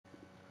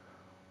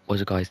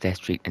What's up guys,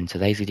 Deathstreak. In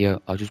today's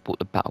video I just bought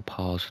the battle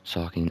pass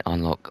so I can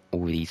unlock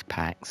all these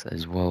packs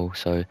as well.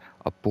 So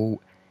I bought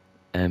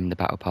the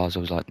battle pass. I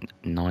was like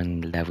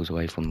 9 levels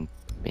away from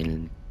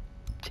being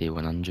tier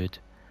 100,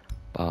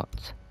 but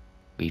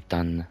we've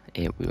done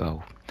it.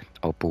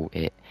 I bought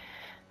it.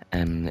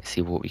 Let's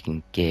see what we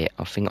can get.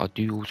 I think I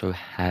do also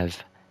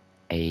have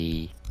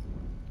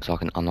so I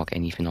can unlock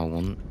anything I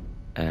want,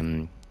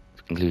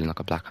 including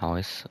like a black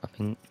ice. I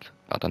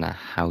don't know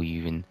how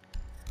I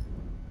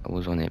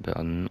was on it, but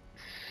I'm not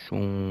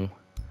sure.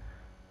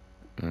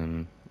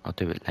 I'll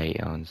do it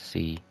later and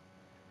see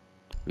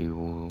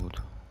reward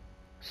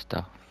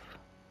stuff.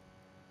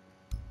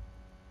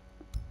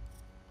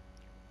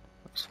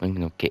 I was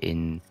thinking of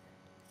getting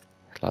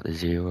like the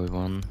 0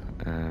 one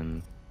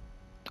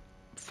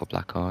for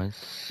black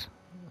eyes,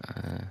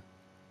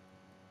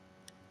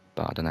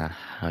 but I don't know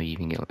how you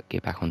can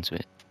get back onto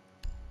it.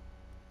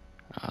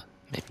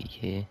 Maybe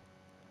here.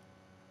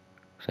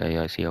 So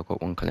yeah, I see I've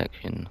got one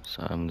collection,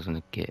 so I'm just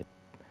gonna get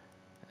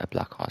a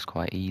black eyes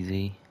quite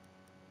easy.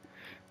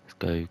 Let's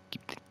go,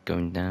 keep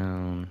going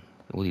down.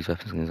 All these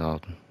weapon skins are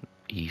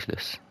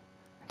useless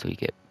until you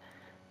get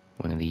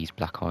one of these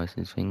black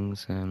ices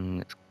things.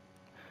 I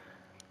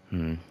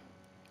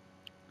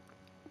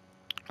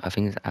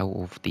think it's out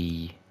of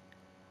the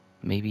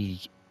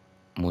maybe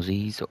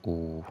Mozzies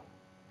or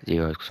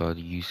Zeros,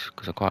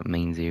 because I quite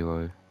main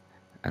Zero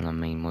and I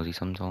main Mozzie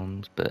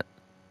sometimes, but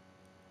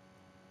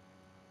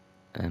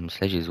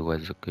Sledge is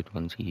always a good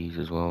one to use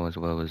as well as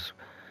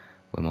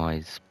when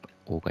I's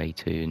Org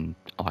A2 and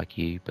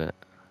IQ, but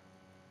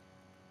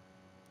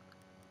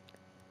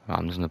right,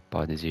 I'm just gonna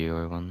buy the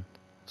 0 one.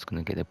 Just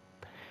gonna get the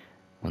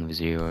one with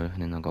 0,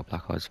 and then I've got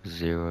black eyes for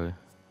 0.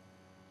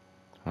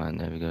 Right,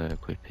 there we go,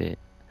 equip it.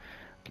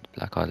 The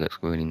black eyes looks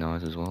really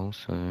nice as well,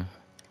 so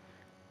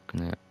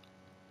gonna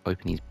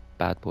open these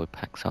bad boy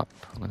packs up.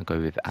 I'm gonna go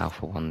with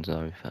alpha ones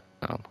though.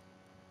 Oh,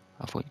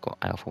 I thought you got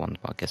alpha ones,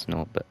 but I guess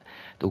not. But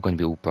they're all gonna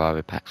be all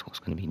Bravo packs, so it's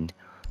gonna be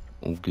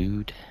all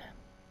good.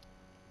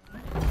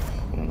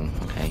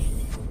 Okay.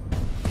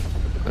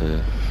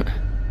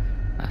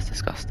 That's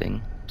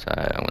disgusting. So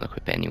I'm gonna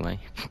equip it anyway.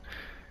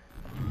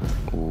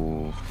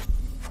 Oh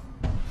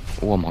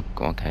my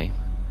god, okay.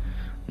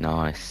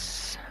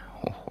 Nice.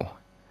 I'm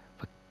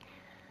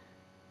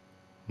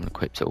gonna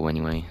equip it all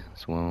anyway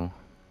as well.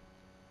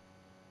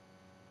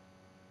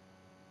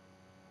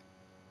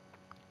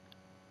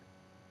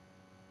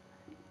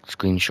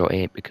 Screenshot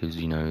it because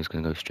you know it's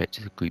gonna go straight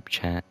to the group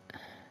chat.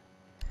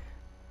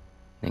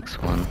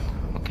 Next one,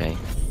 okay.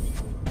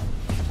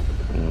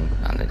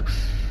 That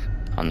looks.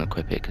 I'm gonna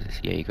equip it because it's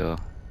Jaeger.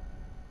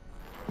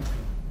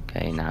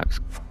 Okay, now it's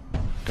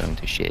going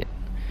to shit.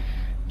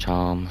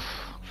 Charm,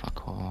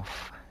 fuck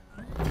off.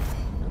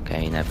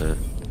 Okay, never.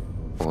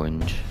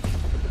 Orange.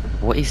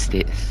 What is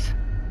this?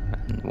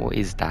 What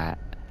is that?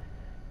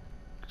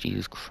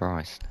 Jesus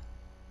Christ.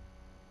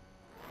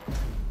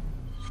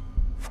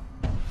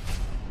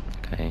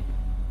 Okay.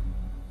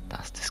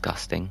 That's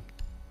disgusting.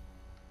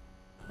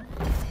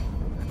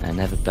 And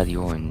never bloody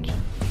orange.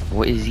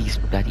 What is these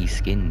bloody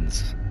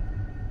skins?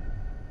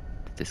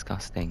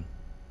 Disgusting.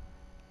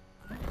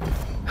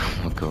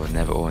 Oh my god,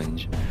 never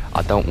orange.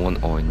 I don't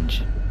want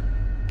orange.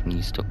 Can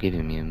you stop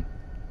giving me him?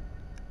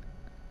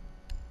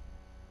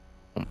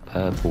 I want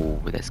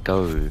purple, let's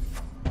go.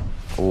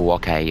 Oh,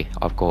 okay,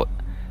 I've got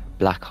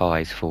black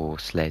eyes for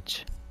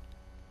Sledge.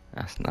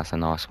 That's a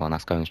nice one.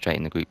 That's going straight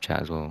in the group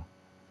chat as well.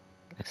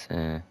 Let's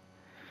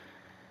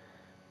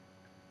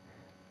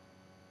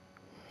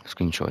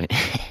screenshot it.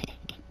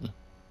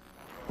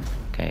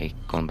 Okay,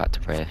 going back to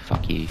rare.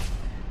 Fuck you.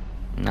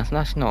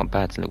 That's not a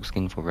bad little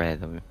skin for rare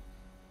though.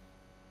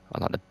 I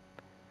like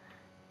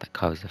that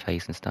covers the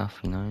face and stuff,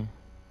 you know.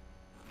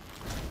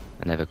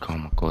 I never. Oh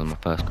my god, my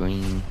first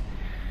green.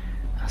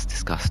 That's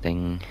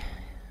disgusting.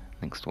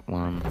 Next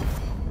one.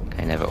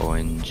 Okay, never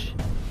orange.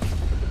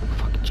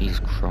 Fucking Jesus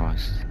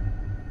Christ.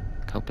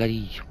 How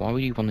bloody. Why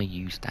would you want to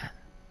use that?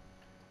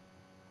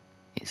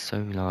 It's so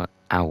like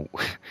out.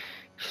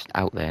 Just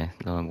out there.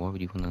 Like, why would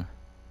you want to?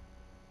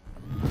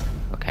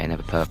 Okay,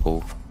 never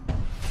purple.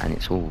 And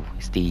it's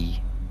the.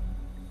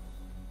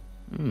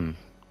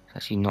 It's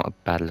actually not a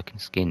bad looking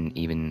skin,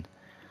 even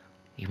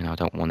though I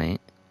don't want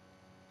it.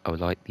 I would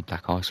like the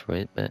black ice for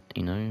it, but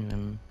you know,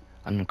 I'm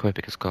gonna equip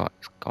it. It's got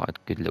a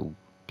good little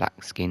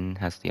black skin.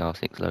 Has the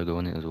R6 logo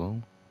on it as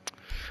well.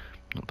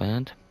 Not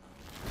bad.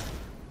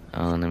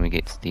 And then we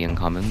get to the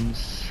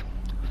uncommons.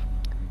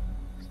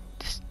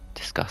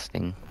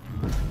 Disgusting.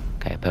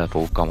 Okay,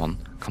 purple. Come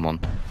on.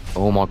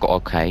 Oh my god.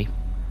 Okay,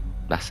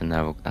 that's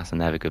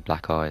another good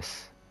black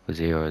ice for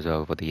 0 as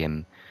well for the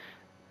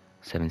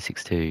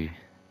M762.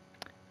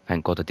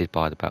 Thank God I did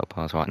buy the battle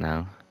pass right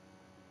now.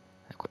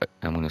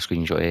 I'm gonna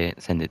screenshot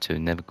it, send it to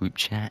another group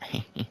chat.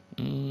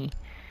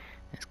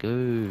 Let's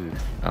go.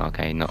 Oh,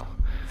 okay, no.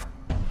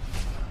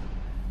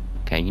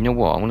 Okay, you know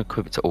what? I'm gonna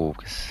equip it to all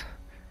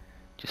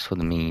just for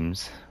the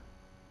memes.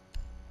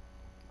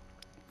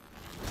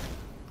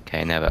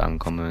 Okay, never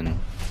uncommon.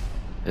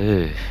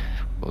 Ugh.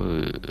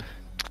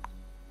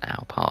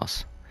 I'll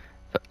pass.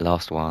 But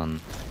last one.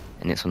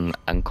 and it's on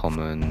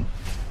uncommon.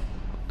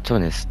 To be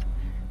honest,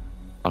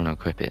 I'm gonna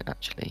equip it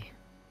actually,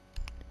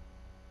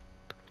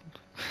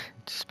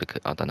 just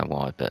because I don't know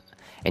why. But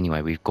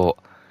anyway, we've got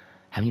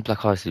how many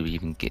black eyes did we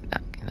even get in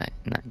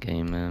that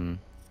game?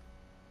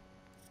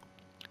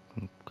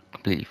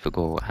 Completely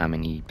forgot how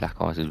many black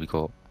eyes we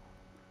got.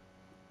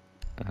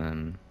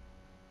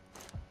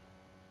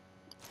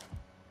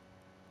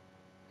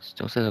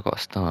 Still says I got a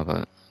star, but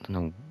I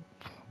don't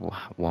know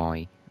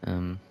why.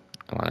 Alright,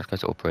 let's go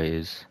to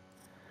operators.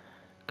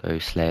 Go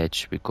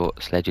sledge. We've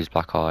got sledge's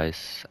black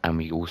eyes, and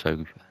we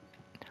also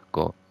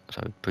got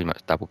pretty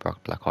much double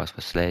black eyes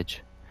for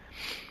sledge.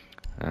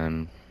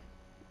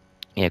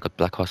 Yeah, got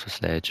black eyes for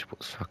sledge.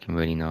 What's fucking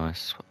really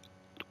nice.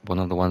 One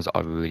of the ones that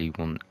I really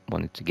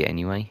wanted to get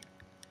anyway.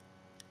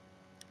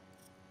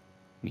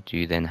 We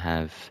do then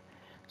have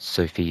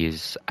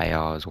Sophia's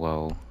AR as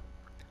well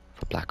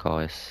for black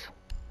eyes.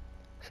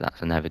 So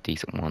that's another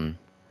decent one.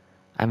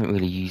 I haven't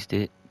really used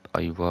it.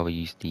 I'd rather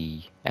use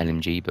the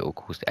LMG, but of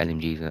course the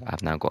LMGs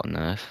have now got a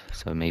nerf,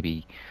 so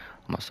maybe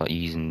I might start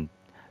using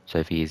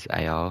Sophia's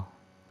AR.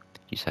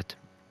 You just have to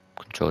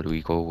control the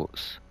recoil,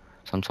 which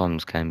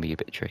sometimes can be a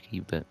bit tricky,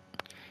 but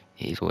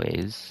it is what it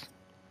is.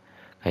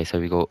 Okay,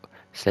 so we got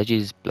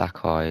Sledge's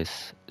black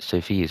eyes,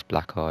 Sophia's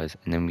black eyes,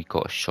 and then we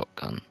got a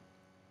shotgun.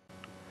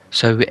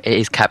 So it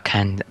is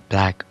Kapkan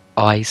black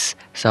eyes.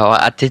 So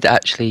I did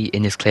actually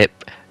in this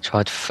clip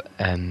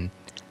trying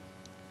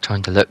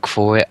to look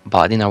for it, but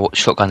I didn't know what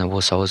shotgun it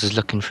was, so I was just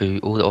looking through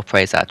all the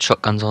operators that had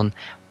shotguns on,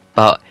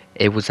 but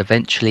it was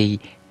eventually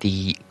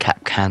the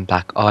Kapkan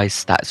black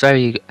eyes. That's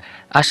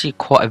actually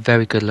quite a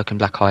very good looking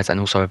black eyes, and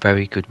also a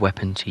very good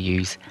weapon to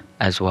use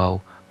as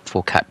well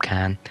for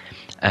Kapkan.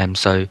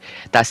 So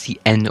that's the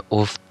end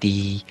of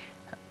the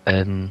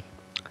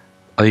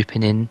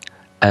opening.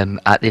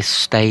 At this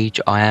stage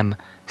I am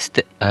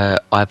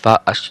I've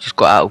actually just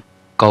got out of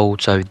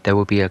gold, so there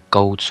will be a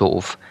gold sort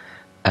of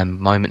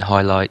moment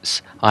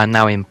highlights. I'm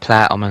now in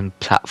plat. I'm on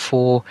plat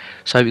 4,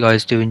 so I hope you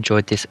guys do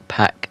enjoy this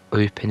pack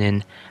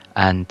opening,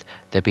 and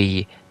there'll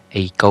be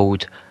a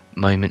gold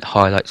moment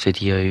highlights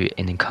video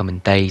in the coming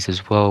days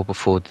as well,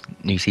 before the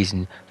new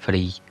season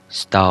fully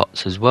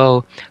starts as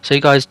well. So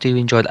you guys do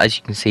enjoy that. As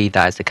you can see,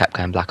 that is the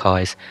Kapkan black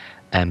eyes,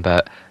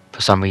 but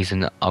for some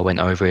reason I went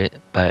over it,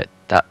 but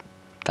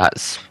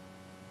that's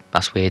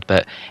weird.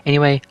 But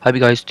anyway, hope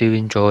you guys do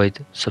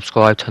enjoyed.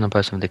 Subscribe, turn on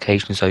post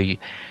notifications so you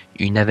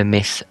never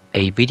miss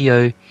a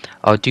video.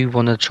 I do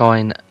want to try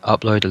and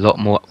upload a lot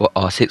more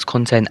R6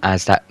 content,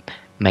 as that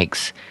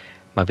makes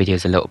my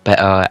videos a little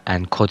better,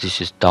 and COD is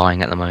just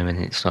dying at the moment.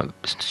 It's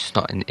just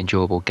not an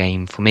enjoyable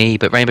game for me,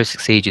 but Rainbow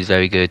Six Siege is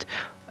very good.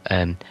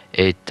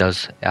 It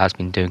has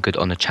been doing good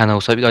on the channel,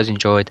 so hope you guys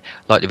enjoyed.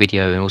 Like the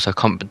video, and also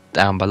comment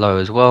down below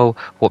as well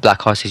what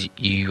black eyes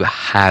you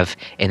have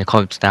in the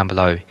comments down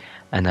below,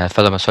 and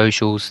follow my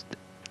socials,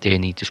 they're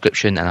in the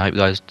description, and I hope you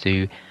guys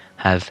do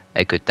have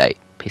a good day.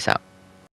 Peace out.